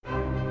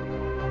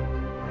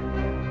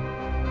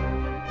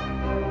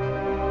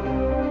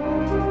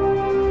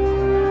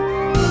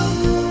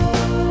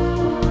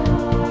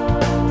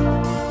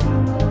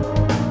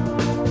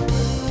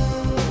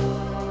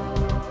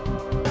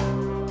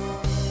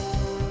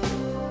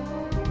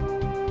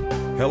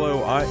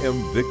Hello, I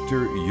am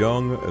Victor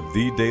Young,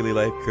 the Daily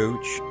Life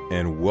Coach,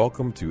 and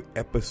welcome to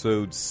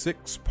episode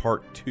 6,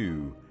 part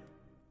 2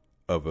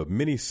 of a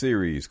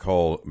mini-series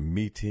called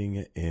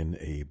Meeting in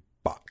a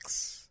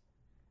Box.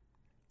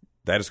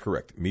 That is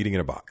correct, meeting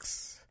in a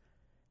box.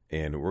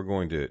 And we're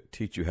going to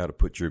teach you how to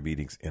put your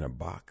meetings in a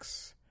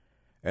box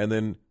and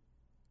then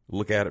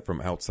look at it from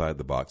outside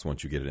the box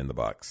once you get it in the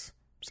box.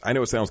 I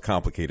know it sounds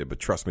complicated, but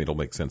trust me, it'll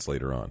make sense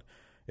later on.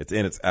 It's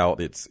in, it's out,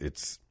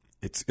 it's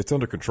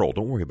under control.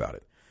 Don't worry about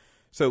it.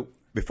 So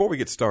before we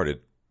get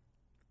started,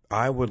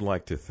 I would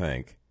like to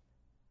thank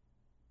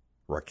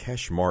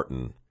Rakesh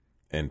Martin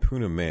and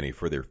Poonam Manny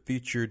for their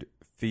featured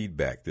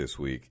feedback this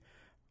week.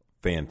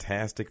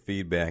 Fantastic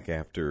feedback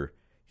after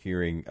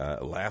hearing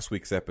last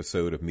week's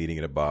episode of Meeting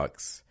in a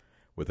Box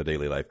with a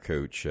Daily Life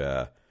Coach.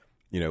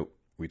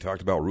 We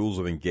talked about rules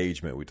of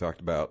engagement. We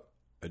talked about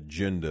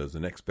agendas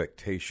and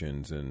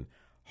expectations and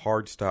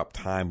hard stop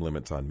time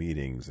limits on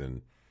meetings.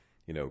 And,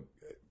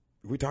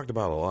 we talked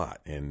about a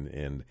lot.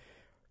 And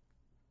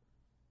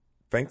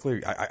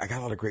thankfully, I got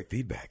a lot of great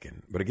feedback.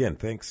 But again,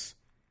 thanks,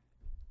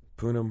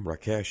 Poonam,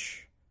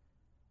 Rakesh.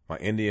 My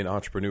Indian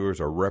entrepreneurs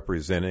are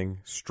representing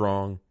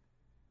strong.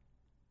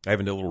 I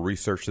even did a little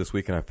research this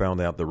week, and I found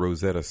out the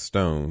Rosetta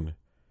Stone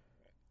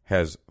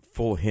has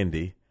full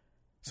Hindi.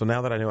 So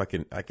now that I know I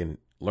can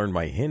learn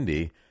my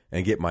Hindi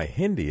and get my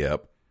Hindi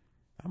up,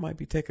 I might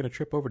be taking a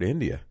trip over to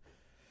India.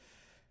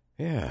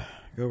 Yeah,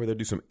 go over there,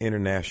 do some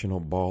international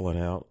balling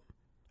out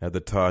at the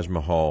Taj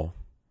Mahal.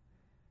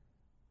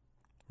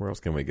 Where else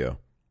can we go?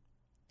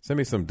 Send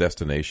me some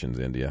destinations,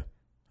 India.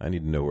 I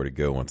need to know where to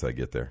go once I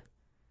get there.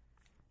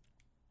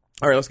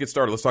 All right, let's get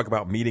started. Let's talk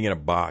about Meeting in a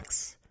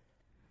Box.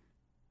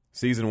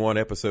 Season 1,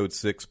 Episode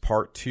 6,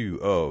 Part 2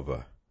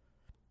 of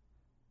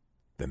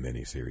the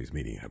mini-series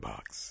Meeting in a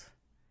Box.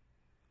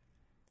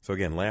 So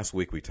again, last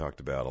week we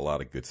talked about a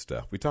lot of good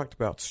stuff. We talked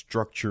about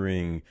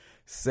structuring,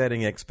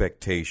 setting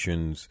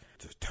expectations,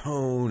 the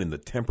tone and the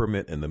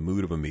temperament and the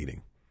mood of a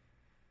meeting.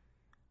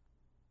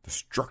 The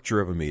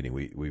structure of a meeting.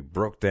 We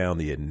broke down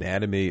the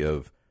anatomy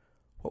of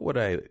what would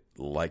I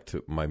like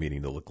my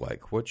meeting to look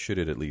like? What should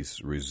it at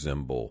least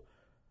resemble?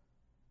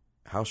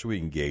 How should we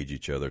engage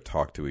each other,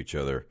 talk to each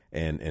other?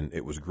 And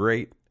it was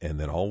great. And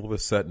then all of a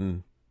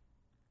sudden,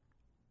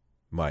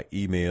 my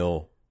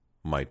email,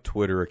 my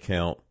Twitter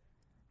account,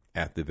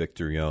 at the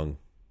Victor Young,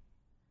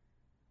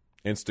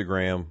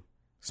 Instagram,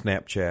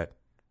 Snapchat,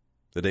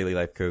 the Daily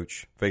Life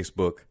Coach,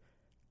 Facebook,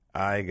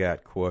 I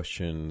got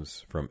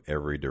questions from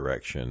every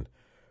direction.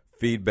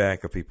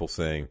 Feedback of people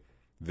saying,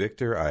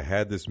 Victor, I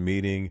had this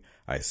meeting.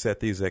 I set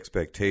these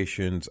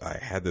expectations. I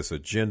had this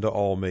agenda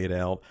all made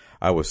out.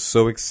 I was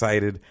so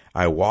excited.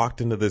 I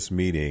walked into this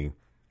meeting,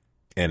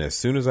 and as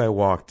soon as I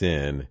walked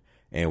in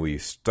and we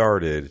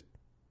started,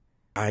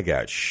 I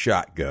got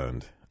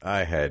shotgunned.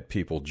 I had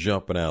people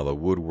jumping out of the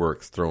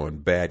woodworks, throwing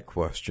bad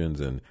questions,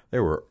 and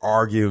there were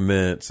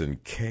arguments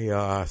and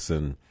chaos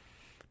and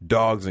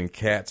dogs and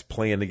cats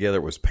playing together.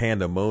 It was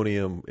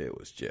pandemonium. It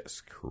was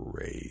just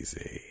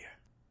crazy.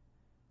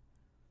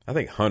 I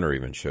think Hunter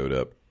even showed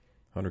up.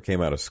 Hunter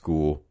came out of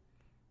school,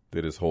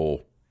 did his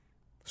whole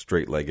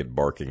straight-legged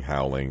barking,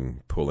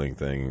 howling, pulling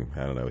thing.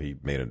 I don't know. He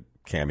made a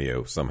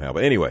cameo somehow.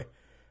 But anyway,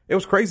 it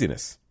was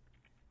craziness.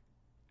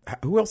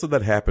 Who else did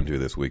that happen to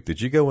this week?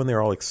 Did you go in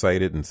there all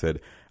excited and said,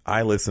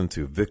 I listened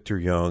to Victor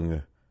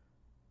Young,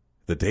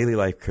 the Daily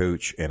Life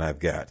Coach, and I've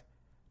got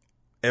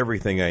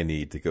everything I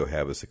need to go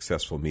have a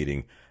successful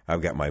meeting.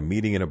 I've got my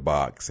meeting in a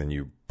box, and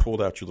you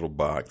pulled out your little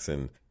box,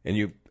 and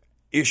you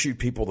issued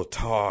people to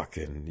talk,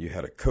 and you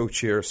had a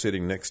co-chair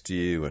sitting next to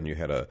you, and you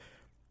had a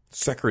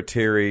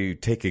secretary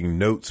taking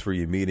notes for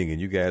your meeting, and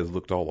you guys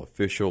looked all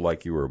official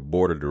like you were a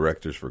board of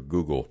directors for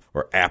Google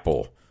or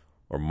Apple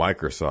or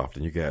Microsoft,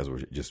 and you guys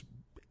were just,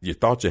 you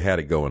thought you had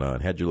it going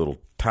on, had your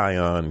little tie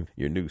on,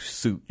 your new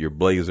suit, your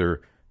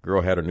blazer,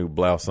 girl had her new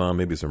blouse on,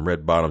 maybe some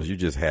red bottoms, you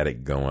just had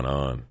it going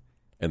on.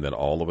 And then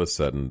all of a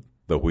sudden,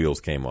 the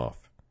wheels came off.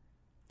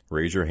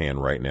 Raise your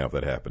hand right now if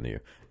that happened to you.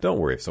 Don't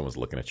worry if someone's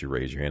looking at you,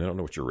 raise your hand. I don't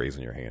know what you're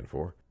raising your hand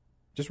for.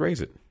 Just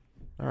raise it.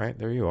 All right,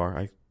 there you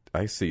are.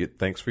 I see it.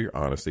 Thanks for your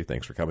honesty.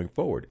 Thanks for coming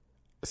forward.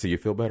 I see you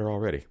feel better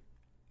already.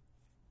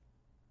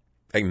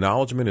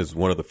 Acknowledgement is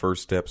one of the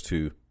first steps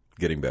to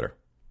getting better.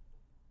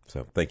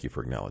 So thank you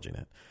for acknowledging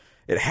that.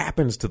 It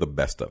happens to the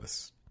best of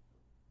us.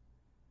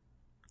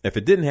 If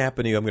it didn't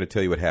happen to you, I'm going to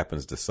tell you what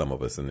happens to some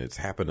of us, and it's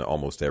happened to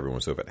almost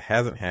everyone. So if it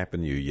hasn't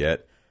happened to you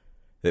yet,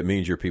 that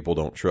means your people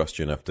don't trust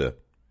you enough to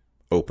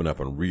open up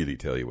and really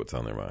tell you what's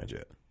on their mind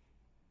yet.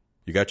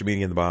 You got your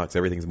meeting in the box,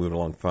 everything's moving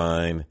along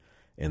fine,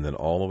 and then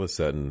all of a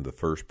sudden, the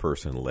first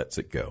person lets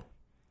it go.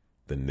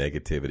 The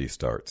negativity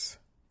starts.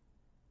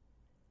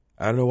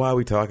 I don't know why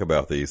we talk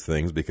about these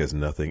things, because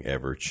nothing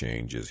ever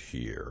changes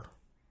here.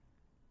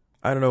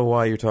 I don't know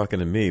why you're talking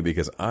to me,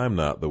 because I'm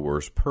not the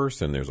worst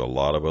person. There's a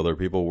lot of other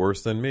people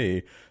worse than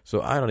me,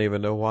 so I don't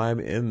even know why I'm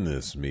in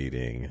this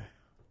meeting.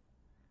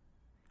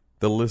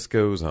 The list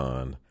goes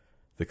on.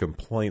 The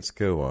complaints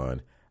go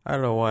on. I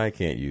don't know why I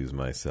can't use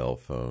my cell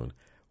phone.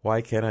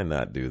 Why can't I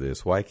not do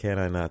this? Why can't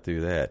I not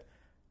do that?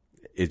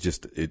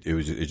 it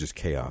was just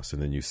chaos.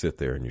 And then you sit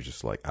there and you're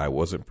just like, I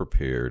wasn't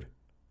prepared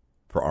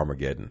for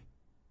Armageddon.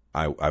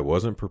 I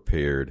wasn't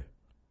prepared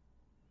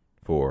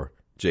for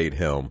Jade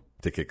Helm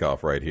to kick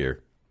off right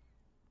here.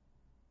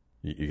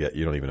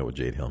 You don't even know what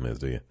Jade Helm is,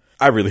 do you?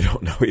 I really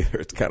don't know either.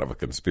 It's kind of a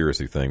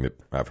conspiracy thing that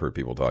I've heard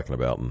people talking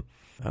about, and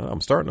I'm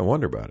starting to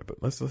wonder about it.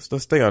 But let's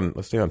stay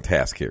on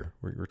task here.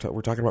 We're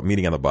talking about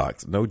meeting on the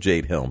box. No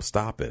Jade Helm.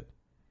 Stop it.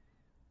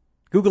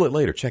 Google it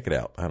later. Check it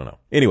out. I don't know.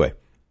 Anyway,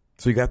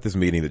 so you got this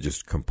meeting that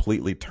just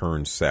completely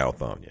turned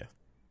south on you.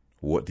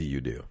 What do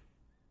you do?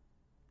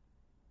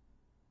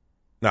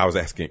 Now, I was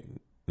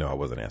asking. No, I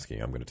wasn't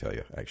asking. I'm going to tell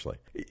you, actually.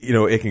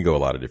 It can go a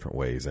lot of different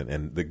ways.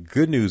 And the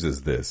good news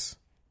is this.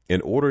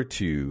 In order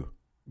to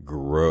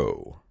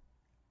grow,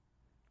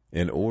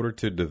 in order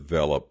to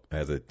develop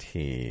as a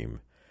team,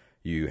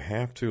 you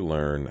have to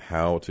learn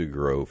how to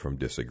grow from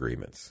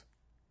disagreements.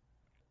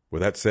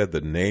 With that said,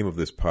 the name of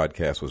this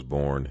podcast was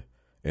born,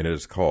 and it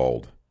is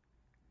called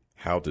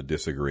How to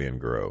Disagree and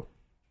Grow.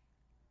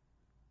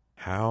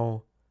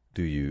 How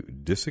do you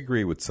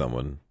disagree with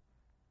someone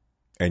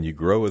and you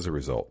grow as a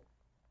result?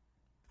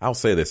 I'll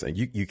say this,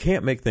 you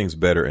can't make things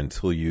better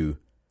until you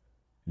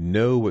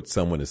know what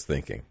someone is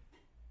thinking.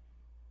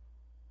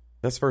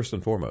 That's first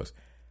and foremost.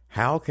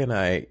 How can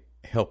I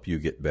help you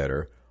get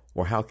better,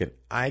 or how can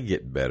I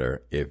get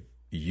better if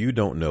you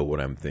don't know what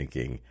I'm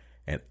thinking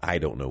and I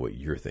don't know what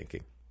you're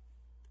thinking?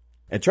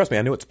 And trust me,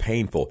 I know it's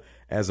painful.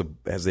 As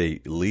a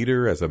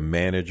leader, as a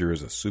manager,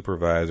 as a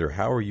supervisor,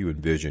 how are you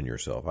envision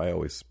yourself? I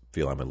always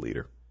feel I'm a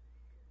leader,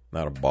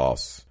 not a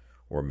boss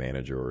or a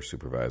manager or a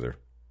supervisor.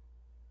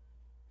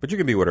 But you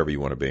can be whatever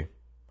you want to be.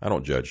 I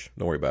don't judge.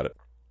 Don't worry about it.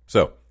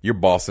 So you're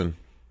bossing.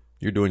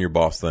 You're doing your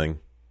boss thing.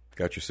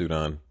 Got your suit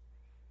on.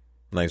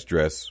 Nice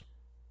dress.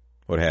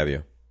 What have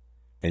you.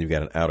 And you've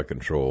got an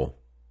out-of-control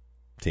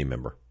team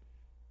member.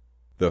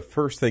 The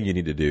first thing you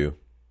need to do,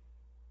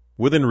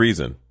 within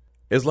reason,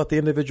 is let the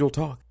individual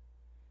talk.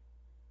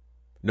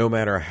 No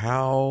matter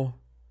how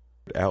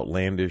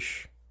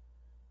outlandish,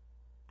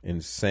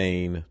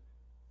 insane,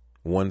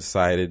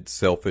 one-sided,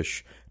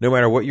 selfish, no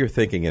matter what you're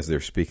thinking as they're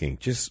speaking,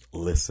 just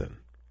listen.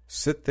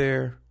 Sit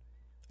there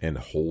and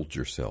hold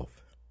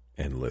yourself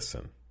and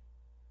listen.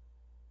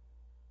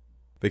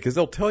 Because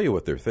they'll tell you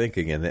what they're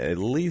thinking, and at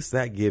least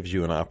that gives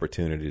you an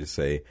opportunity to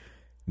say,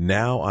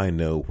 now I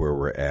know where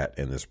we're at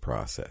in this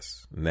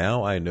process.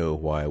 Now I know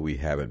why we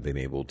haven't been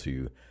able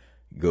to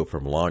go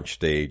from launch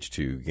stage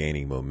to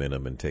gaining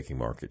momentum and taking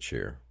market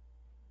share.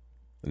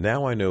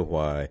 Now I know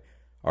why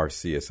our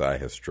CSI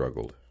has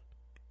struggled.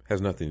 It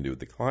has nothing to do with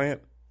the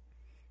client.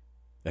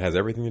 It has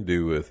everything to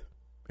do with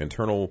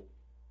internal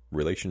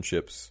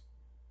relationships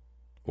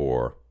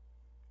or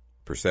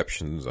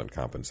perceptions on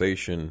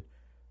compensation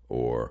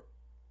or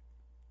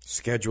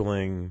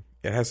scheduling.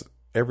 It has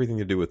everything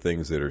to do with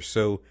things that are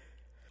so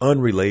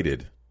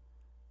unrelated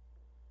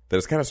that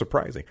it's kind of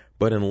surprising.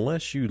 But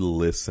unless you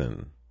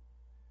listen,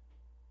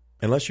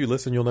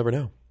 you'll never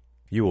know.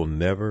 You will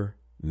never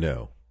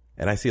know.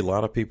 And I see a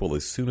lot of people,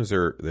 as soon as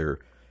their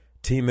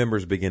team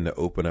members begin to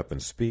open up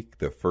and speak,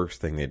 the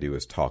first thing they do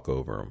is talk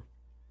over them.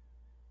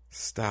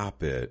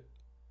 Stop it,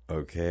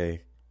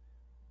 okay?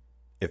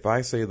 If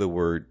I say the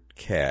word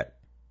cat,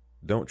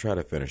 don't try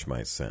to finish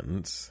my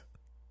sentence.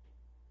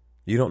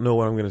 You don't know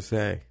what I'm going to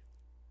say.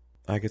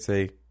 I could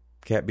say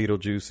cat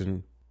Beetlejuice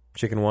and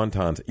chicken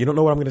wontons. You don't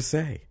know what I'm going to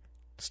say.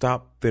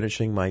 Stop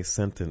finishing my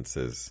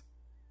sentences.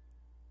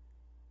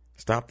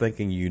 Stop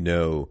thinking you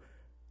know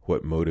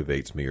what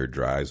motivates me or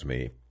drives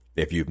me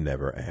if you've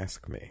never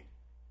asked me.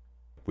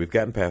 We've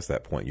gotten past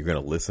that point. You're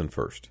going to listen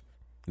first,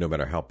 no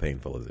matter how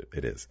painful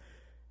it is.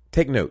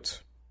 Take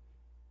notes.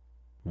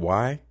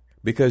 Why?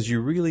 Because you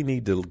really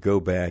need to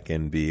go back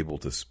and be able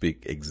to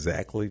speak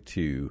exactly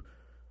to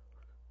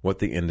what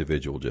the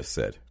individual just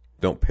said.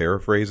 Don't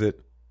paraphrase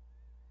it.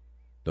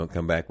 Don't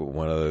come back with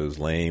one of those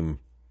lame,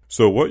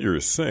 so what you're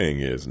saying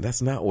is,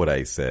 that's not what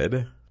I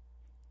said.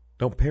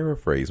 Don't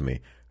paraphrase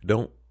me.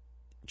 Don't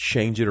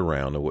change it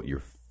around to what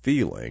you're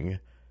feeling.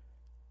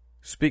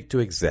 Speak to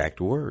exact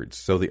words.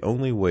 So the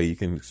only way you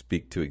can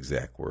speak to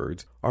exact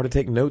words are to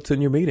take notes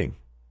in your meeting.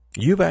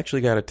 You've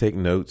actually got to take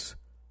notes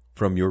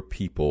from your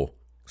people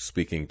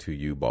speaking to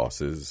you,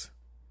 bosses,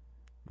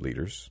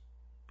 leaders,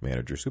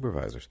 managers,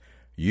 supervisors.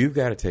 You've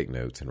got to take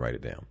notes and write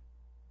it down.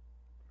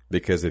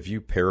 Because if you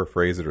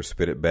paraphrase it or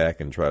spit it back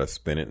and try to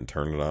spin it and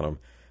turn it on them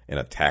and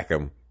attack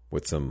them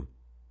with some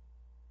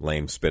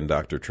lame spin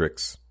doctor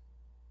tricks,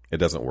 it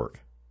doesn't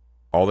work.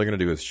 All they're going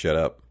to do is shut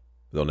up.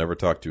 They'll never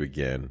talk to you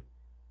again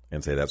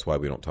and say that's why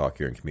we don't talk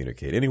here and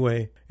communicate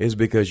anyway, is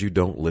because you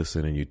don't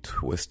listen and you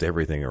twist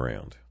everything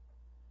around.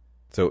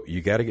 So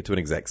you got to get to an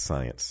exact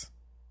science.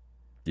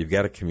 You've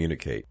got to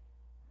communicate.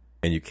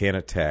 And you can't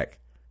attack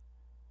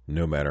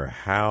no matter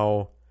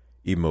how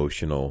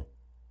emotional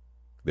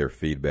their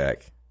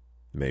feedback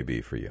may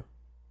be for you.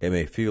 It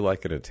may feel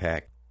like an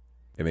attack.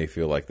 It may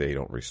feel like they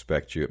don't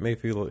respect you.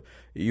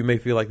 You may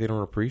feel like they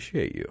don't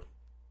appreciate you.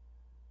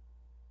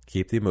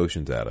 Keep the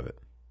emotions out of it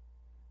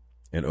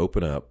and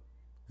open up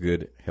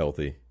good,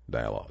 healthy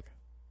dialogue.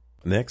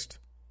 Next,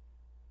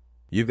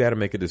 You've got to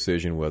make a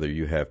decision whether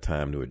you have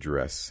time to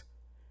address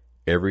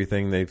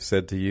everything they've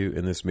said to you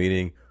in this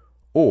meeting,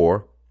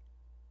 or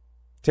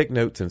take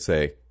notes and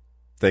say,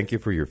 thank you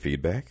for your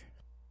feedback.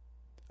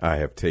 I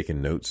have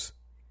taken notes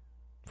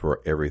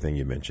for everything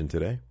you mentioned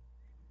today,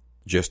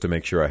 just to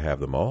make sure I have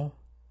them all.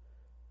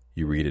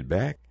 You read it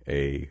back,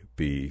 A,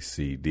 B,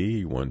 C,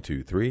 D, 1,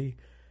 2, 3,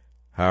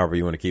 however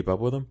you want to keep up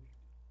with them.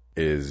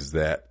 Is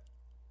that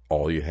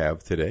all you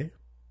have today?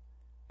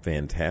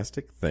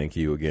 Fantastic. Thank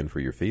you again for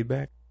your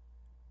feedback.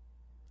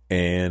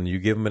 And you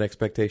give them an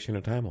expectation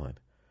and timeline.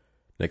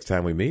 Next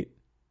time we meet,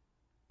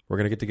 we're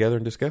going to get together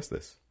and discuss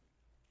this.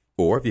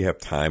 Or if you have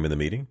time in the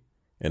meeting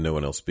and no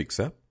one else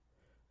speaks up,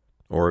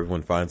 or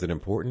everyone finds it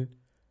important,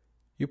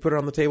 you put it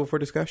on the table for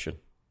discussion.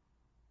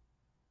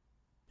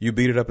 You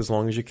beat it up as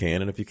long as you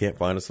can, and if you can't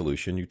find a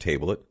solution, you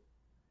table it,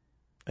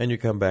 and you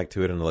come back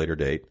to it on a later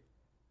date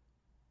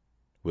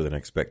with an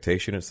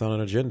expectation it's on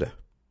an agenda.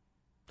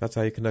 That's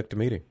how you conduct a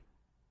meeting,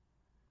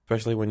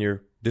 especially when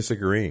you're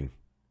disagreeing.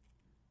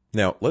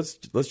 Now, let's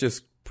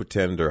just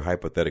pretend, or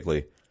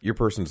hypothetically, your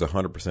person's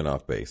 100%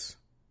 off base.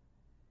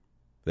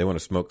 They want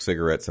to smoke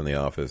cigarettes in the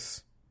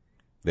office.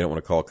 They don't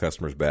want to call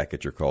customers back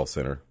at your call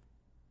center.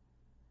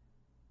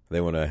 They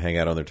want to hang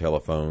out on their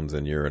telephones,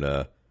 and you're in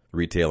a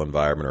retail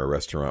environment or a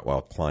restaurant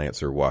while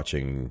clients are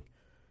watching,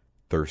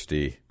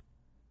 thirsty,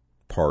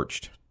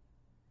 parched,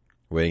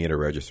 waiting at a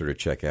register to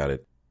check out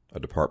at a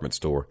department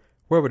store,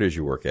 wherever it is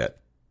you work at.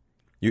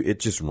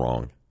 It's just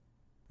wrong.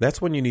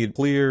 That's when you need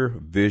clear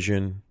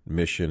vision,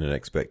 mission, and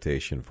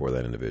expectation for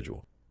that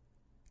individual.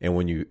 And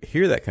when you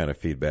hear that kind of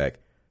feedback,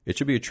 it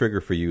should be a trigger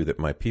for you that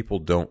my people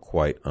don't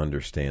quite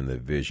understand the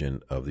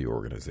vision of the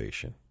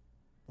organization,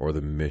 or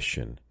the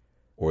mission,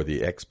 or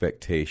the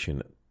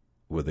expectation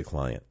with the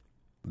client.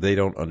 They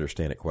don't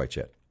understand it quite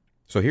yet.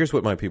 So here's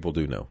what my people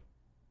do know.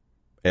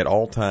 At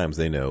all times,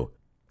 they know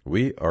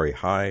we are a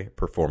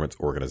high-performance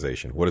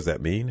organization. What does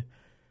that mean?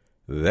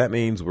 That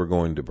means we're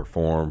going to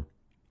perform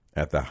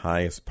at the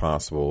highest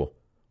possible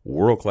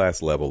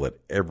world-class level at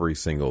every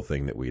single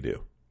thing that we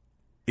do.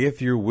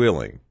 If you're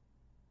willing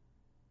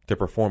to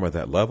perform at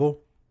that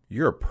level,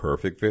 you're a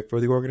perfect fit for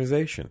the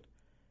organization.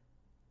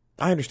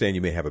 I understand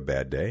you may have a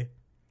bad day.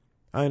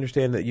 I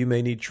understand that you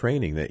may need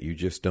training that you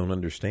just don't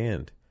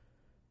understand.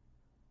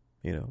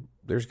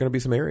 There's going to be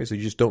some areas that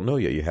you just don't know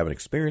yet. You haven't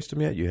experienced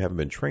them yet. You haven't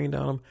been trained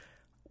on them.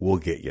 We'll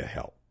get you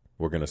help.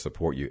 We're going to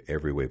support you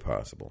every way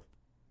possible.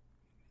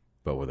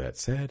 But with that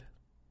said,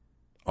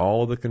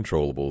 all of the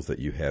controllables that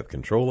you have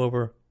control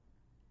over,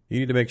 you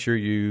need to make sure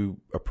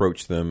you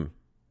approach them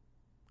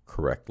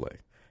correctly.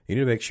 You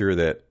need to make sure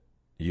that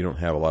you don't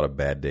have a lot of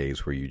bad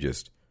days where you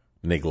just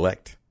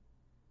neglect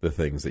the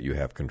things that you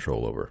have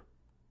control over.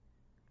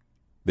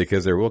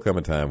 Because there will come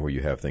a time where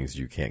you have things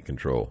you can't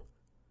control.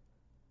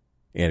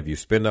 And if you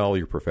spend all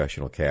your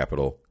professional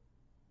capital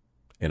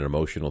in an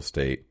emotional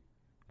state,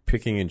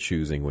 picking and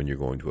choosing when you're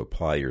going to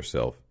apply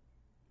yourself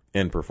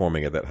and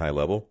performing at that high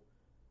level,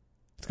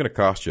 it's going to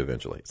cost you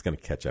eventually. It's going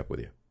to catch up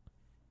with you.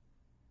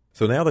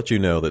 So now that you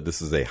know that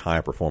this is a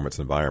high-performance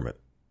environment,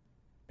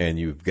 and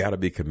you've got to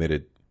be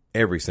committed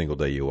every single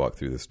day you walk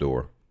through this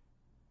door,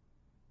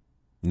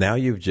 now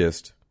you've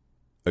just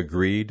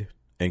agreed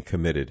and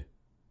committed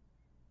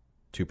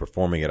to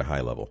performing at a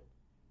high level.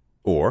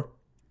 Or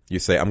you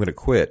say, I'm going to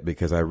quit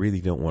because I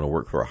really don't want to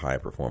work for a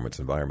high-performance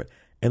environment.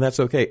 And that's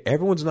okay.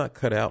 Everyone's not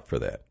cut out for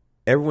that.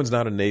 Everyone's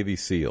not a Navy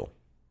SEAL.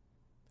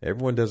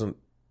 Everyone doesn't.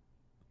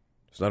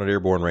 It's not an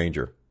Airborne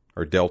Ranger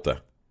or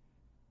Delta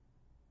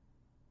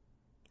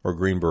or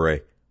Green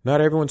Beret.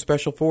 Not everyone's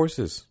Special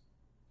Forces.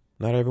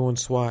 Not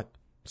everyone's SWAT.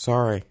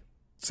 Sorry.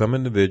 Some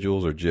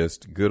individuals are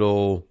just good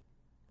old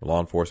law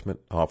enforcement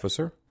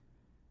officer.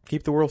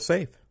 Keep the world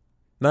safe.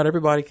 Not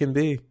everybody can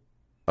be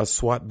a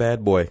SWAT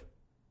bad boy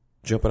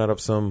jumping out of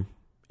some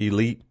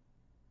elite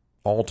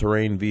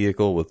all-terrain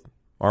vehicle with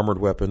armored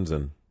weapons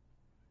and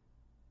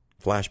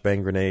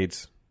flashbang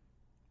grenades,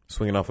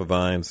 swinging off of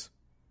vines,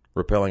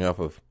 rappelling off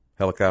of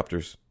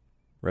helicopters,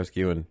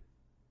 rescuing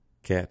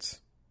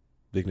cats,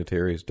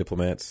 dignitaries,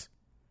 diplomats,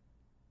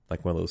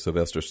 like one of those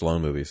Sylvester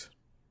Stallone movies,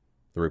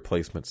 The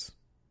Replacements. Is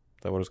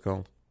that what it's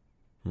called?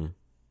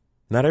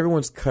 Not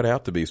everyone's cut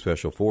out to be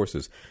special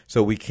forces,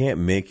 so we can't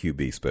make you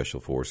be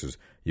special forces.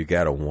 You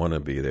got to want to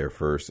be there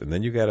first, and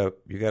then you got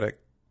to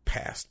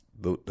pass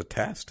the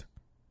test.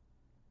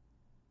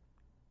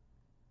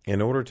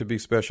 In order to be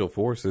special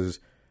forces,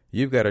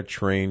 you've got to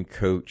train,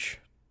 coach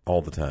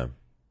all the time.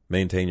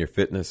 Maintain your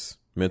fitness,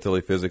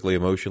 mentally, physically,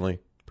 emotionally,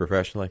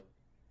 professionally.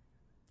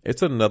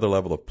 It's another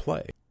level of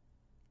play.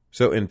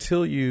 So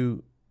until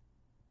you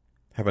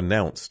have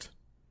announced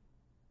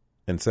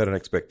and set an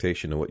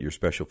expectation of what your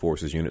special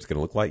forces unit's going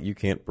to look like, you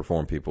can't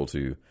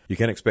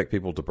expect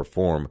people to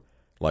perform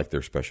like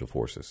they're special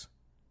forces.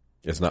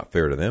 It's not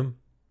fair to them,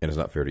 and it's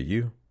not fair to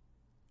you,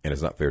 and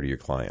it's not fair to your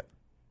client.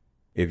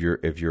 If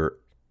your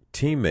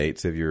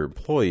teammates, if your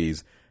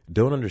employees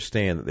don't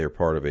understand that they're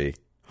part of a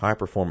high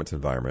performance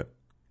environment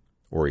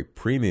or a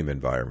premium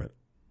environment,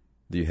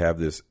 you have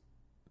this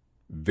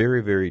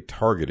very, very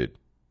targeted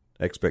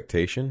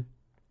expectation,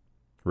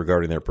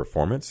 regarding their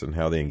performance and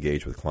how they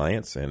engage with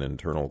clients and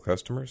internal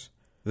customers,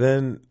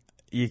 then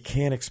you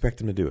can't expect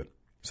them to do it.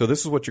 So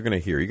this is what you're going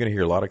to hear. You're going to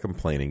hear a lot of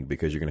complaining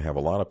because you're going to have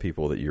a lot of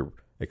people that you're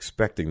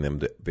expecting them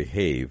to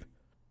behave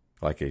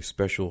like a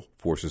special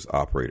forces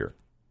operator,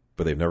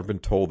 but they've never been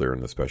told they're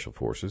in the special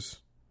forces.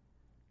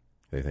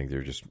 They think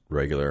they're just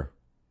regular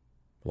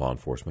law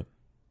enforcement.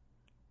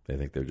 They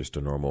think they're just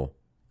a normal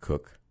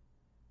cook.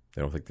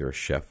 They don't think they're a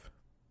chef.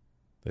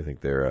 They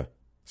think they're a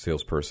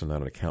salesperson,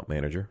 not an account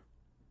manager.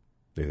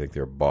 They think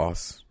they're a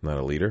boss, not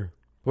a leader.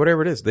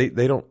 Whatever it is, they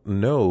don't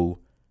know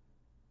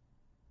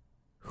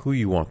who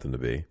you want them to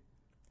be,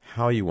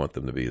 how you want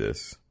them to be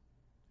this,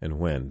 and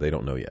when. They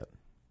don't know yet.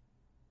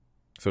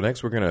 So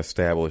next we're going to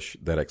establish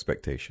that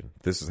expectation.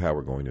 This is how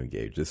we're going to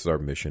engage. This is our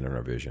mission and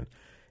our vision.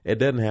 It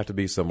doesn't have to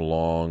be some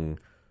long,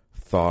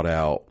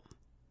 thought-out,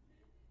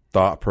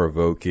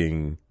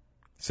 thought-provoking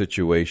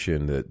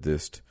situation that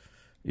just,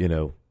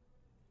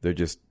 they're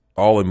just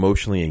all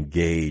emotionally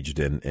engaged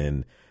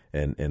and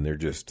they're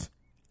just,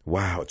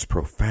 wow, it's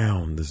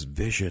profound, this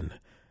vision.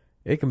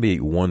 It can be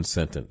one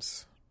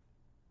sentence.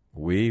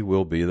 We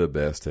will be the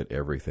best at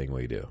everything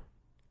we do.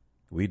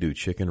 We do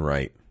chicken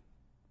right.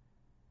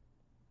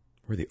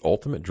 We're the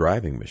ultimate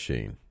driving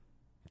machine.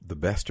 The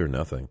best or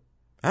nothing.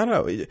 I don't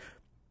know.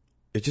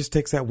 It just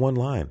takes that one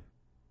line.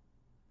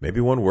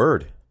 Maybe one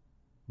word.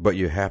 But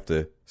you have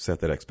to set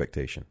that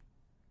expectation.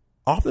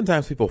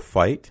 Oftentimes people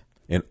fight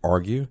and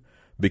argue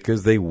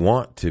because they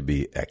want to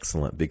be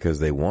excellent, because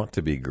they want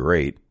to be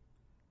great,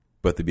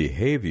 but the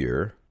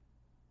behavior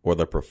or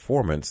the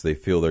performance they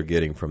feel they're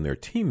getting from their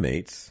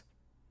teammates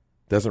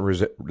doesn't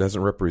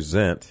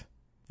represent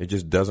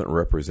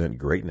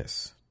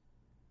greatness.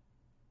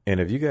 And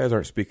if you guys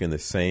aren't speaking the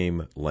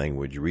same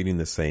language, reading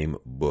the same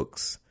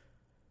books,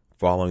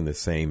 following the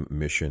same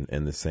mission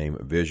and the same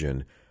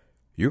vision,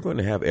 you're going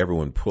to have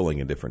everyone pulling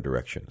in different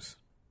directions.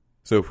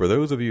 So for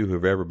those of you who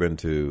have ever been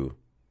to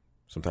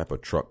some type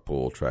of truck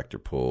pull, tractor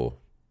pull,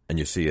 and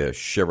you see a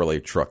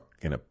Chevrolet truck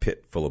in a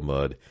pit full of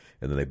mud,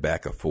 and then they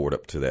back a Ford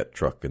up to that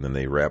truck, and then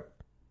they wrap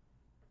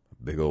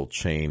a big old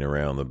chain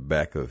around the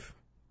back of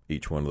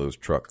each one of those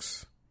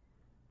trucks,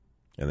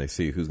 and they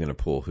see who's going to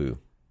pull who.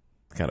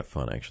 It's kind of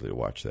fun, actually, to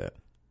watch that.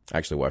 I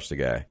actually watched a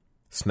guy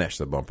snatch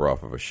the bumper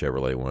off of a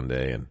Chevrolet one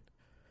day and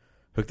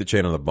hooked the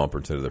chain on the bumper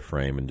instead of the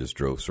frame and just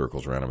drove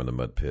circles around him in the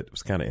mud pit. It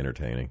was kind of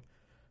entertaining.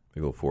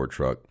 Big old Ford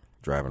truck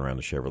driving around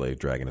the Chevrolet,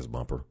 dragging his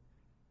bumper.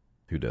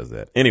 Who does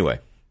that? Anyway,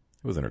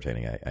 it was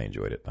entertaining. I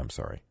enjoyed it. I'm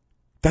sorry.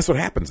 That's what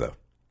happens, though.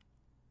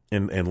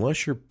 And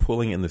unless you're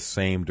pulling in the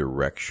same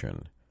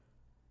direction,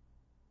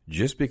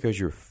 just because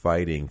you're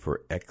fighting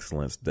for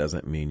excellence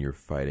doesn't mean you're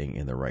fighting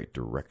in the right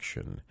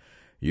direction.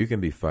 You can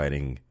be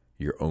fighting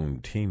your own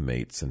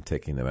teammates and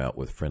taking them out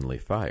with friendly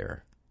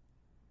fire.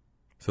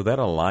 So that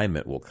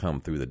alignment will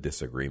come through the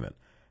disagreement.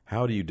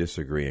 How do you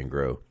disagree and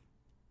grow?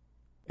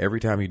 Every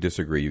time you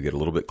disagree, you get a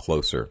little bit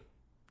closer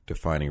to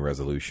finding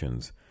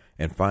resolutions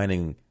and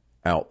finding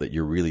out that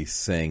you're really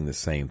saying the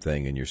same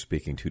thing and you're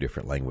speaking two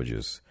different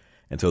languages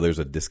until there's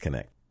a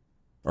disconnect.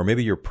 Or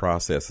maybe your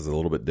process is a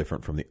little bit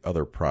different from the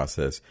other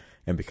process,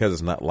 and because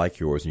it's not like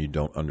yours and you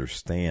don't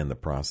understand the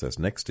process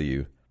next to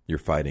you, you're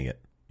fighting it.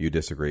 You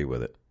disagree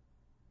with it.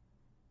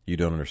 You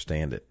don't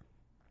understand it.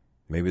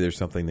 Maybe there's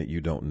something that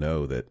you don't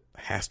know that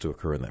has to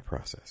occur in that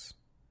process.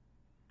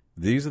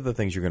 These are the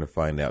things you're going to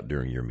find out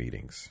during your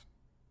meetings,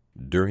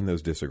 during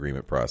those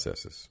disagreement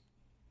processes.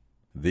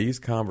 These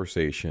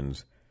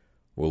conversations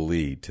will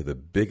lead to the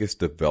biggest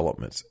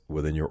developments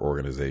within your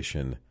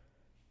organization.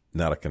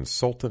 Not a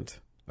consultant,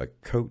 a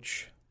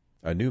coach,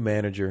 a new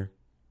manager,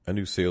 a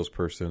new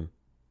salesperson,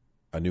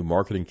 a new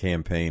marketing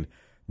campaign.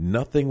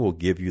 Nothing will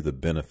give you the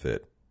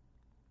benefit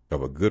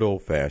of a good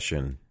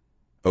old-fashioned,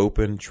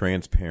 open,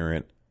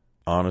 transparent,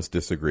 honest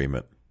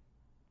disagreement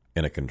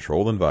in a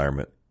controlled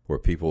environment where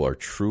people are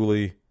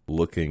truly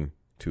looking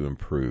to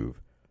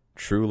improve,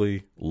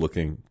 truly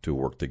looking to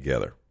work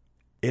together.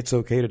 It's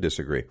okay to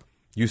disagree.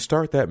 You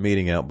start that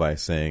meeting out by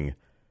saying,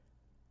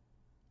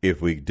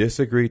 if we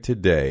disagree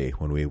today,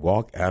 when we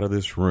walk out of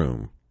this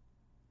room,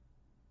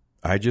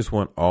 I just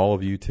want all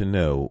of you to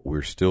know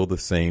we're still the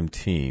same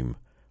team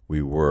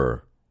we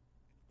were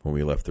when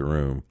we left the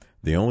room.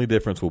 The only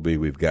difference will be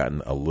we've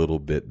gotten a little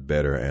bit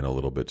better and a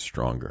little bit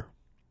stronger.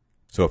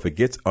 So if it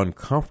gets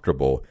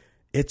uncomfortable,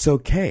 it's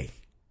okay.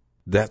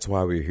 That's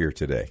why we're here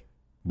today.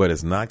 But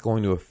it's not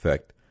going to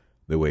affect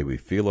the way we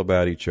feel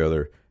about each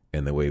other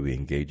and the way we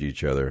engage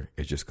each other.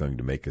 It's just going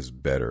to make us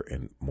better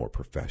and more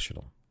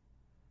professional.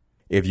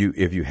 If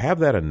you have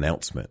that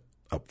announcement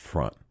up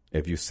front,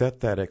 if you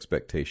set that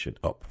expectation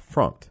up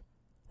front,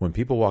 when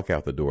people walk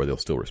out the door, they'll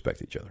still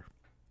respect each other.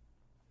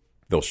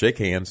 They'll shake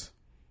hands.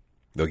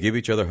 They'll give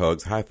each other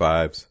hugs, high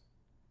fives.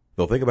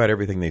 They'll think about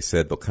everything they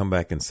said. They'll come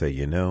back and say,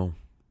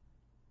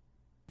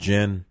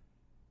 Jen,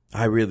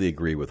 I really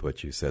agree with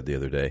what you said the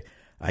other day.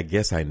 I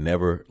guess I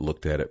never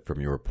looked at it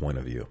from your point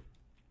of view.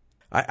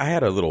 I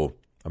had a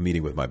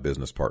meeting with my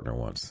business partner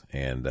once,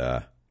 and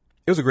it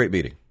was a great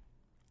meeting.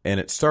 And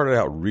it started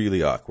out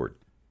really awkward.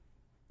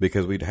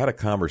 because we'd had a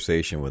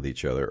conversation with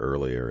each other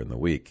earlier in the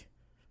week,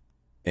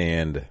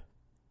 and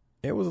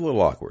it was a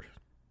little awkward.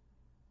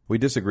 We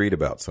disagreed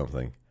about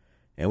something,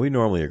 and we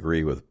normally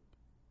agree with,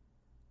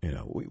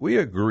 we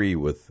agree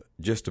with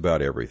just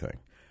about everything.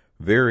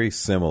 Very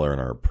similar in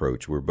our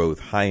approach. We're both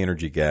high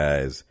energy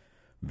guys,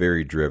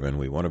 very driven.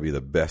 We want to be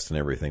the best in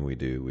everything we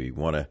do. We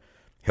want to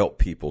help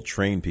people,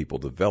 train people,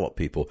 develop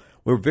people.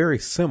 We're very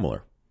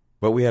similar,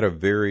 but we had a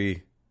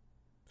very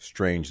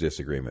strange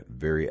disagreement,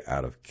 very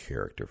out of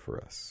character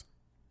for us.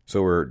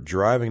 So we're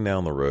driving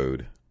down the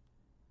road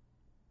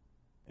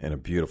in a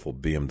beautiful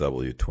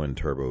BMW twin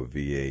turbo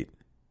V8.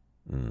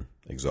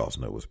 Exhaust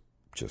note was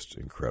just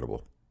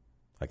incredible.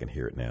 I can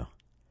hear it now.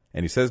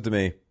 And he says to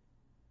me,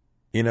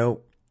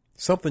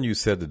 something you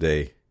said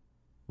today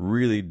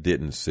really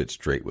didn't sit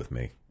straight with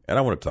me, and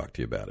I want to talk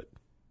to you about it.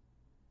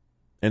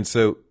 And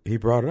so he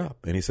brought it up,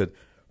 and he said,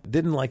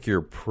 didn't like your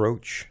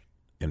approach,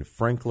 and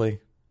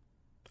frankly,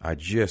 I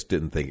just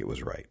didn't think it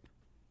was right.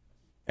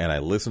 And I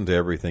listened to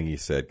everything he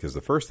said, because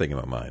the first thing in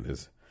my mind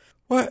is,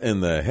 what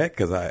in the heck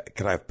could I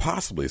have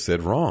possibly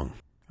said wrong?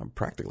 I'm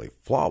practically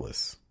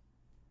flawless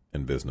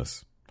in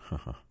business.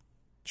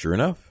 Sure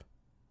enough,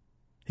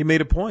 he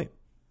made a point,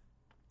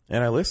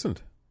 and I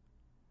listened.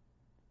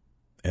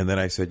 And then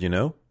I said,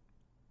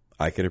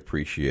 I can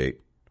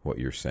appreciate what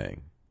you're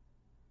saying,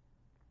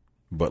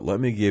 but let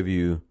me give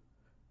you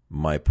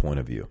my point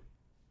of view.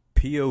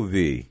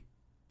 POV,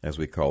 as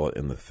we call it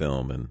in the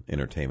film and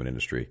entertainment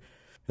industry,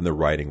 in the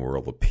writing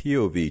world, the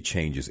POV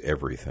changes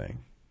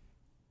everything.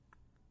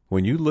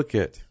 When you look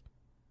at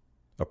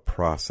a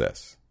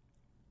process,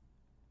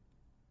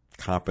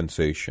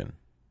 compensation,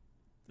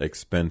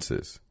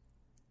 expenses,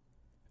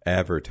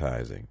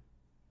 advertising,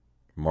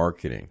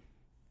 marketing,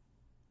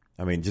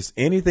 just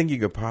anything you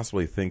could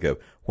possibly think of,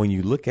 when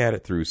you look at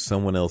it through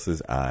someone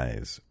else's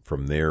eyes,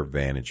 from their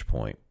vantage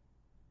point,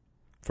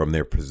 from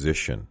their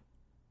position,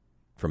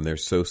 from their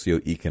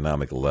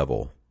socioeconomic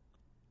level,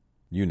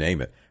 you name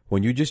it.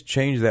 When you just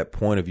change that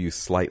point of view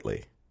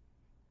slightly,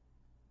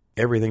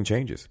 everything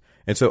changes.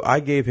 And so I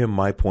gave him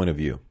my point of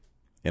view.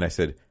 And I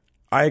said,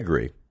 I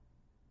agree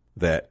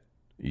that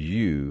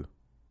you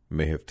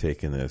may have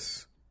taken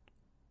this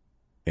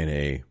in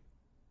a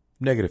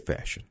negative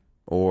fashion,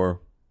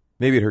 or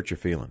maybe it hurt your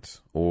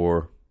feelings,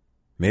 or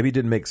maybe it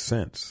didn't make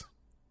sense.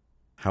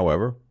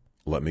 However,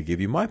 let me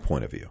give you my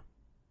point of view.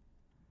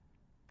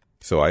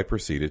 So I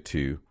proceeded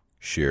to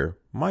share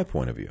my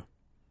point of view.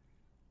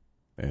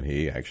 And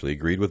he actually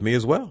agreed with me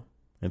as well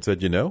and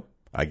said,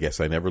 I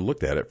guess I never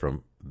looked at it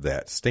from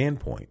that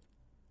standpoint.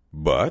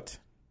 But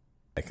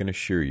I can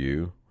assure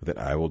you that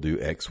I will do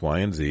X, Y,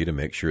 and Z to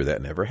make sure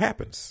that never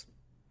happens.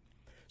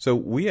 So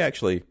we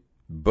actually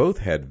both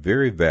had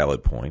very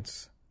valid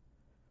points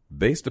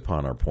based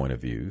upon our point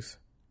of views.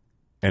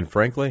 And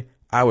frankly,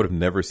 I would have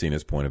never seen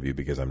his point of view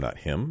because I'm not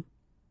him.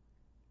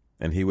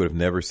 And he would have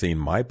never seen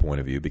my point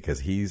of view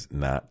because he's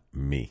not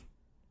me.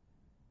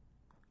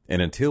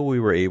 And until we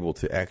were able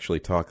to actually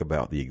talk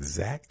about the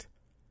exact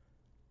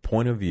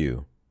point of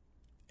view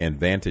and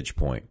vantage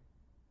point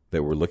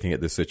that we're looking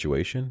at this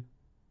situation,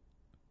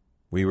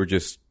 we were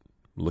just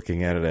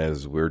looking at it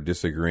as we're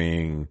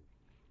disagreeing.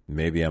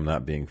 Maybe I'm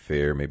not being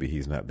fair. Maybe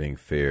he's not being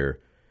fair.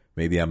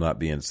 Maybe I'm not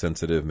being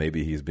sensitive.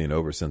 Maybe he's being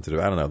oversensitive.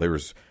 I don't know.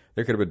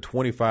 There could have been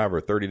 25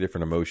 or 30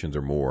 different emotions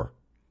or more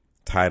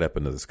tied up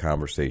into this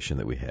conversation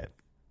that we had.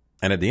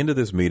 And at the end of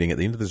this meeting, at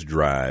the end of this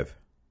drive,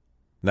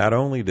 not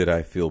only did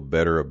I feel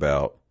better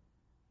about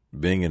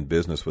being in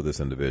business with this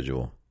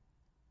individual,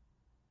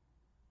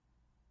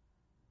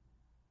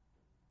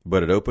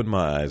 but it opened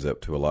my eyes up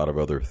to a lot of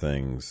other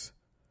things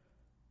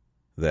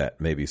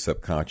that maybe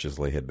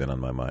subconsciously had been on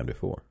my mind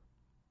before.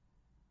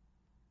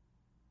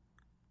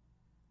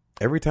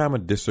 Every time a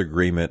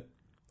disagreement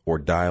or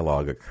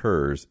dialogue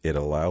occurs, it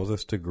allows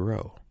us to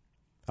grow.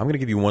 I'm going to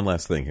give you one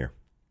last thing here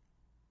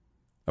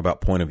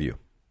about point of view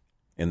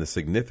and the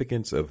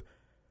significance of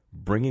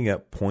bringing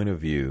up point of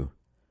view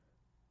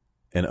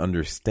and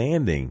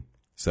understanding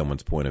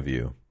someone's point of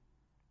view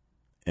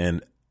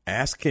and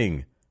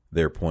asking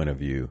their point of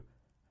view,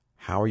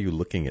 how are you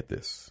looking at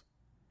this?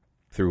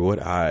 Through what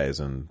eyes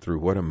and through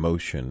what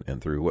emotion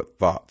and through what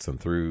thoughts and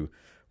through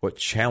what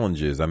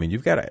challenges?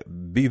 You've got to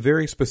be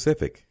very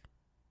specific.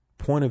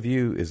 Point of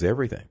view is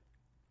everything.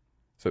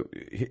 So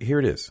here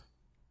it is.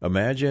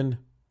 Imagine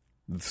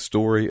the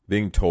story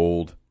being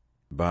told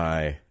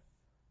by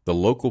the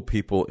local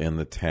people in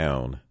the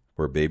town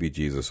where baby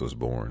Jesus was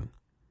born.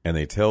 And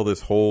they tell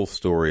this whole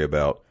story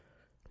about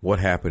what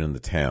happened in the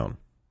town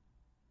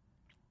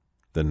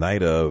the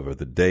night of or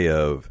the day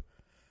of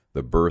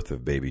the birth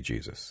of baby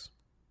Jesus.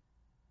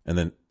 And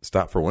then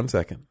stop for 1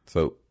 second.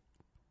 So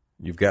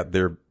you've got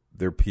their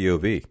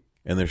POV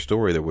and their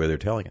story, the way they're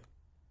telling it.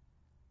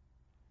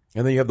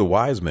 And then you have the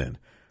wise men.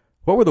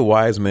 What were the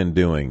wise men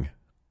doing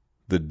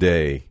the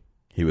day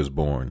he was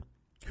born?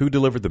 Who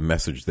delivered the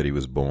message that he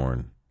was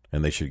born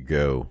and they should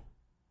go?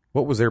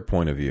 What was their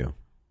point of view?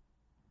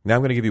 Now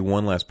I'm going to give you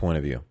one last point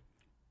of view.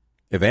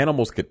 If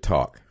animals could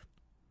talk,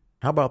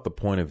 how about the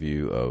point of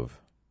view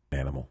of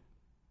animal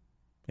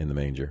in the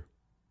manger?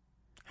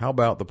 How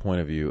about the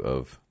point of view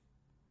of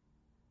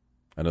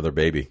another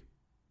baby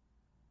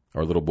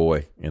or little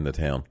boy in the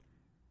town?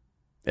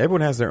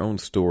 Everyone has their own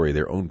story,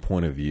 their own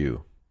point of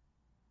view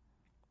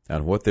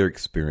on what they're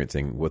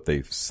experiencing, what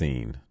they've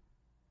seen.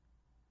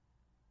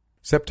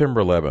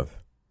 September 11th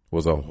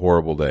was a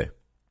horrible day.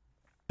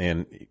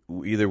 And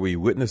either we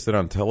witnessed it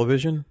on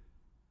television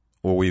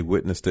or we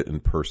witnessed it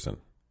in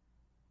person.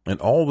 And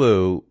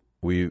although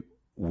we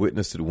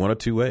witnessed it one of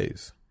two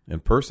ways, in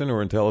person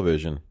or in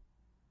television,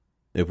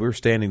 if we were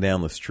standing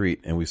down the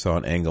street and we saw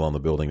an angle on the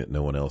building that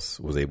no one else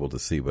was able to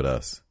see but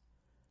us,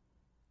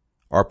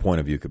 our point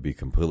of view could be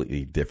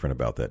completely different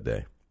about that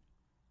day.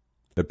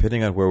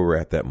 Depending on where we were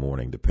at that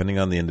morning, depending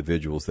on the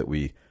individuals that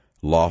we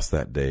lost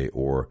that day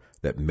or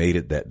that made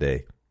it that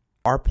day,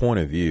 our point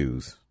of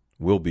views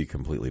will be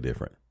completely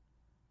different.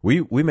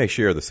 We may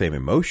share the same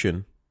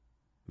emotion,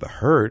 the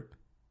hurt.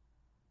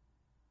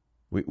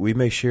 We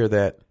may share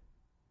that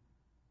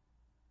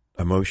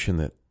emotion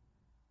that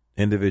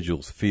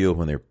individuals feel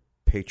when they're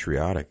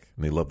patriotic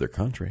and they love their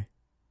country,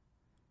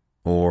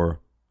 or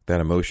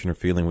that emotion or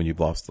feeling when you've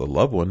lost a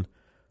loved one.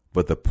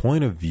 But the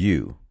point of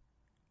view,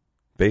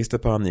 based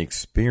upon the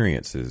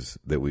experiences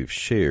that we've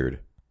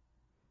shared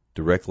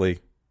directly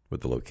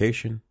with the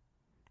location,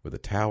 with the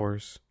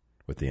towers,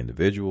 with the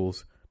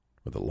individuals,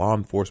 with the law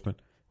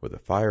enforcement, with the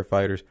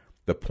firefighters,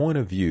 the point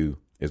of view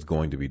is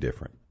going to be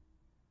different.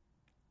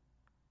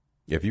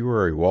 If you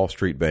were a Wall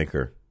Street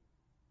banker,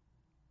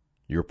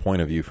 your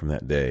point of view from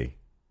that day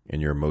and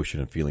your emotion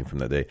and feeling from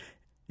that day,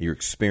 your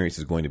experience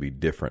is going to be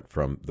different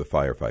from the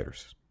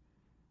firefighters.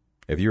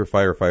 If you're a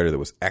firefighter that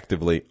was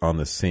actively on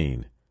the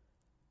scene,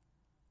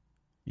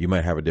 you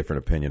might have a different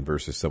opinion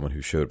versus someone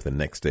who showed up the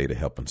next day to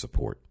help and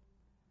support.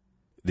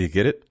 Do you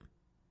get it?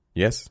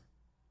 Yes?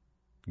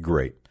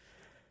 Great.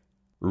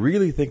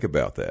 Really think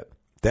about that.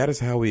 That is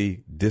how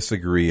we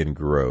disagree and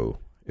grow,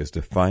 is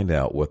to find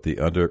out what the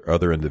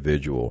other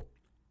individual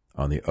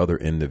on the other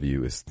end of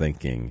you is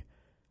thinking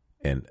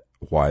and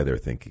why they're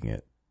thinking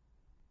it.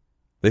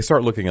 They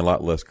start looking a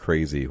lot less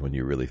crazy when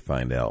you really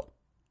find out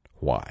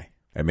why.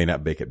 It may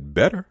not make it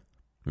better.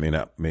 It may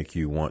not make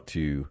you want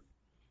to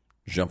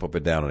jump up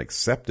and down and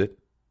accept it.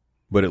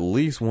 But at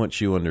least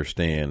once you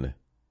understand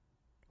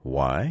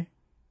why,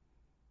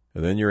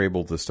 then you're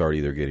able to start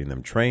either getting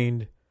them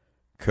trained,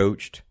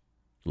 coached,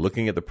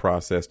 looking at the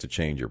process to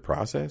change your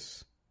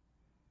process,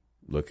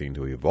 looking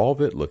to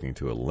evolve it, looking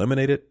to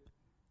eliminate it.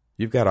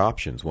 You've got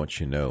options once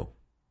you know.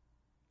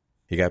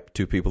 You got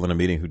two people in a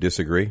meeting who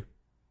disagree.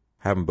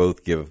 Have them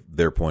both give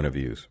their point of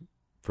views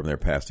from their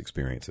past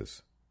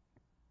experiences.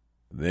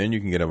 Then you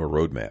can get them a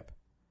roadmap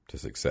to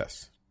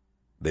success.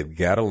 They've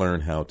got to learn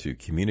how to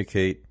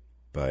communicate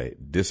by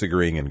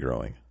disagreeing and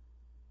growing.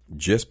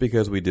 Just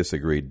because we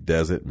disagree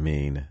doesn't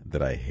mean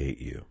that I hate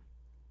you.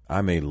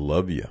 I may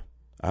love you.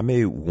 I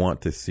may want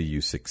to see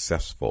you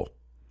successful.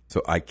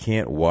 So I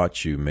can't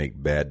watch you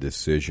make bad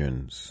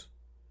decisions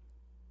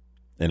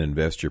and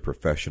invest your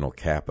professional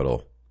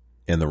capital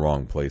in the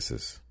wrong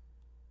places.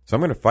 So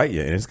I'm going to fight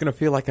you, and it's going to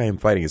feel like I am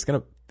fighting.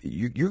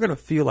 You're going to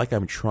feel like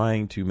I'm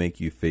trying to make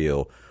you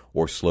fail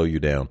or slow you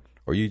down,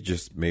 or you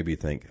just maybe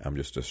think I'm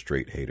just a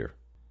straight hater.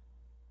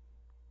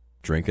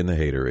 Drinking the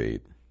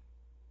haterade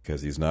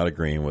because he's not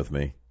agreeing with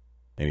me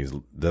and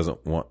he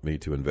doesn't want me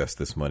to invest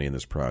this money in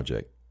this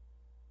project.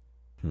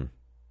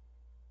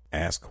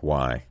 Ask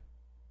why.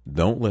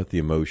 Don't let the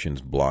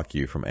emotions block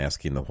you from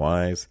asking the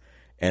whys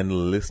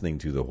and listening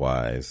to the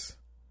whys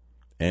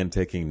and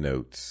taking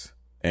notes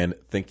and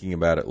thinking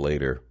about it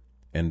later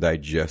and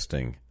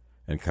digesting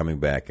and coming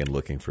back and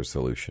looking for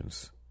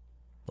solutions.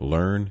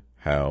 Learn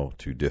how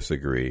to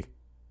disagree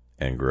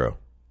and grow.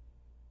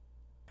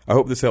 I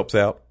hope this helps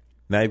out.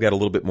 Now you've got a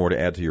little bit more to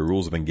add to your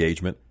rules of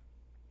engagement,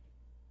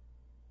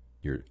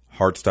 your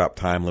hard stop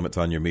time limits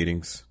on your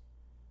meetings.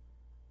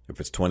 If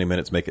it's 20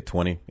 minutes, make it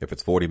 20. If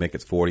it's 40, make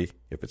it 40.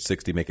 If it's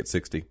 60, make it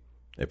 60.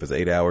 If it's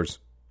 8 hours,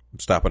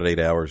 stop it at 8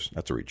 hours.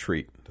 That's a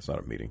retreat. That's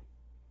not a meeting.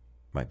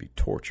 Might be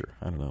torture.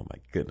 I don't know. My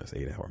goodness,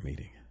 8-hour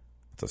meeting.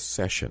 It's a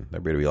session.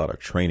 There better be a lot of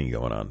training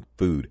going on.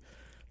 Food,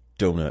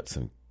 donuts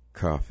and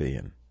coffee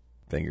and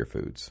finger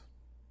foods.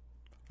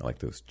 I like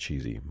those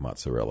cheesy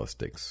mozzarella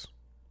sticks.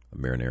 A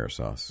marinara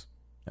sauce.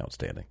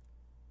 Outstanding.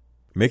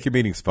 Make your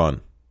meetings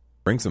fun.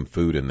 Bring some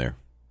food in there.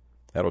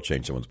 That'll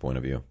change someone's point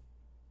of view.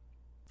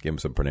 Give them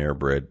some Panera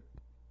bread,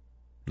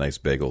 nice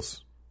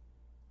bagels, a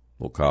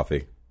little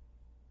coffee.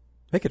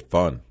 Make it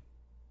fun.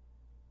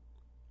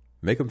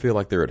 Make them feel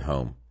like they're at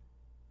home.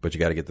 But you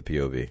got to get the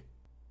POV.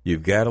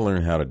 You've got to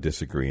learn how to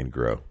disagree and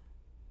grow.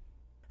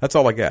 That's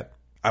all I got.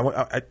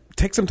 I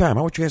take some time.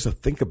 I want you guys to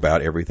think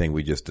about everything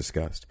we just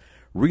discussed.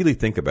 Really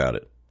think about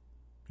it.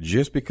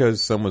 Just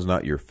because someone's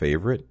not your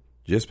favorite,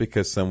 just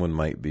because someone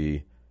might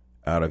be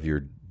out of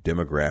your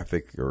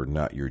demographic or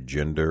not your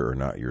gender or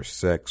not your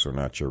sex or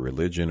not your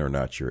religion or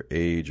not your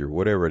age or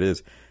whatever it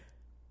is,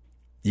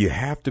 you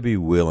have to be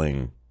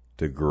willing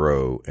to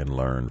grow and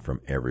learn from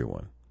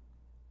everyone.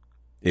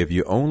 If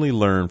you only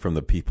learn from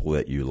the people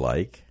that you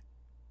like,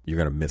 you're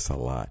going to miss a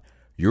lot.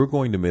 You're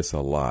going to miss a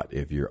lot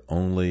if you're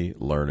only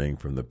learning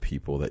from the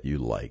people that you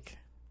like.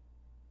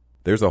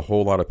 There's a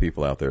whole lot of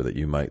people out there that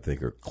you might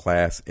think are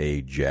Class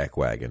A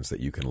jackwagons that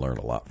you can learn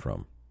a lot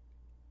from.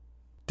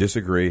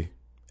 Disagree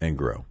and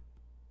grow.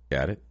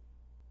 Got it?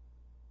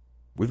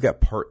 We've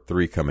got part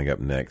 3 coming up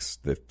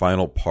next, the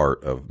final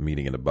part of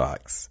Meeting in a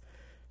Box.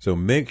 So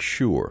make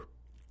sure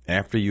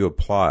after you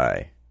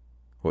apply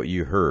what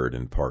you heard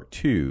in part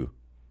 2,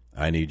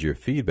 I need your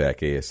feedback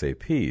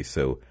ASAP.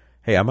 So,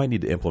 hey, I might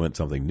need to implement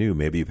something new.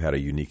 Maybe you've had a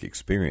unique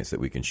experience that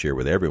we can share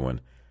with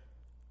everyone.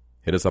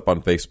 Hit us up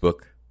on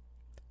Facebook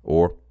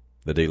or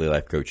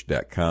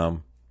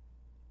thedailylifecoach.com.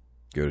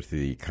 Go to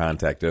the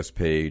Contact Us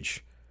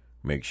page.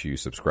 Make sure you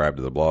subscribe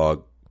to the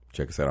blog.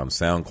 Check us out on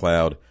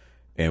SoundCloud.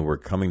 And we're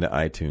coming to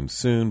iTunes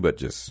soon, but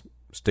just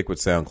stick with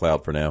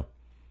SoundCloud for now.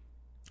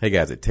 Hey,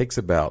 guys, it takes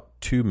about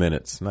 2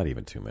 minutes, not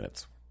even 2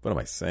 minutes. What am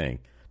I saying?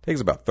 It takes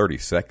about 30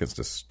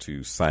 seconds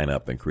to sign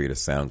up and create a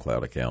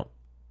SoundCloud account.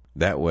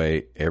 That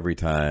way, every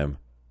time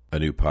a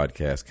new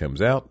podcast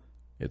comes out,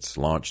 it's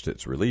launched,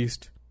 it's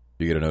released,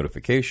 you get a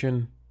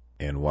notification,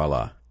 and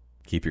voila,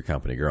 keep your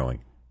company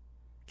growing.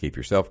 Keep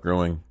yourself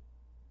growing,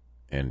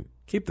 and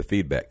keep the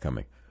feedback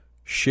coming.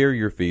 Share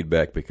your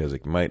feedback because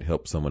it might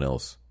help someone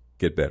else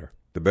get better.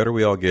 The better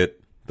we all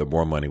get, the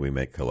more money we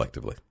make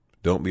collectively.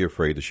 Don't be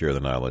afraid to share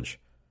the knowledge,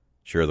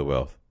 share the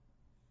wealth,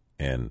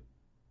 and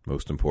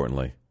most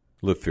importantly,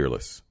 live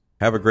fearless.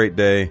 Have a great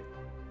day.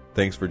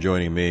 Thanks for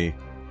joining me,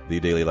 The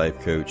Daily Life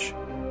Coach.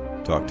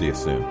 Talk to you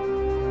soon.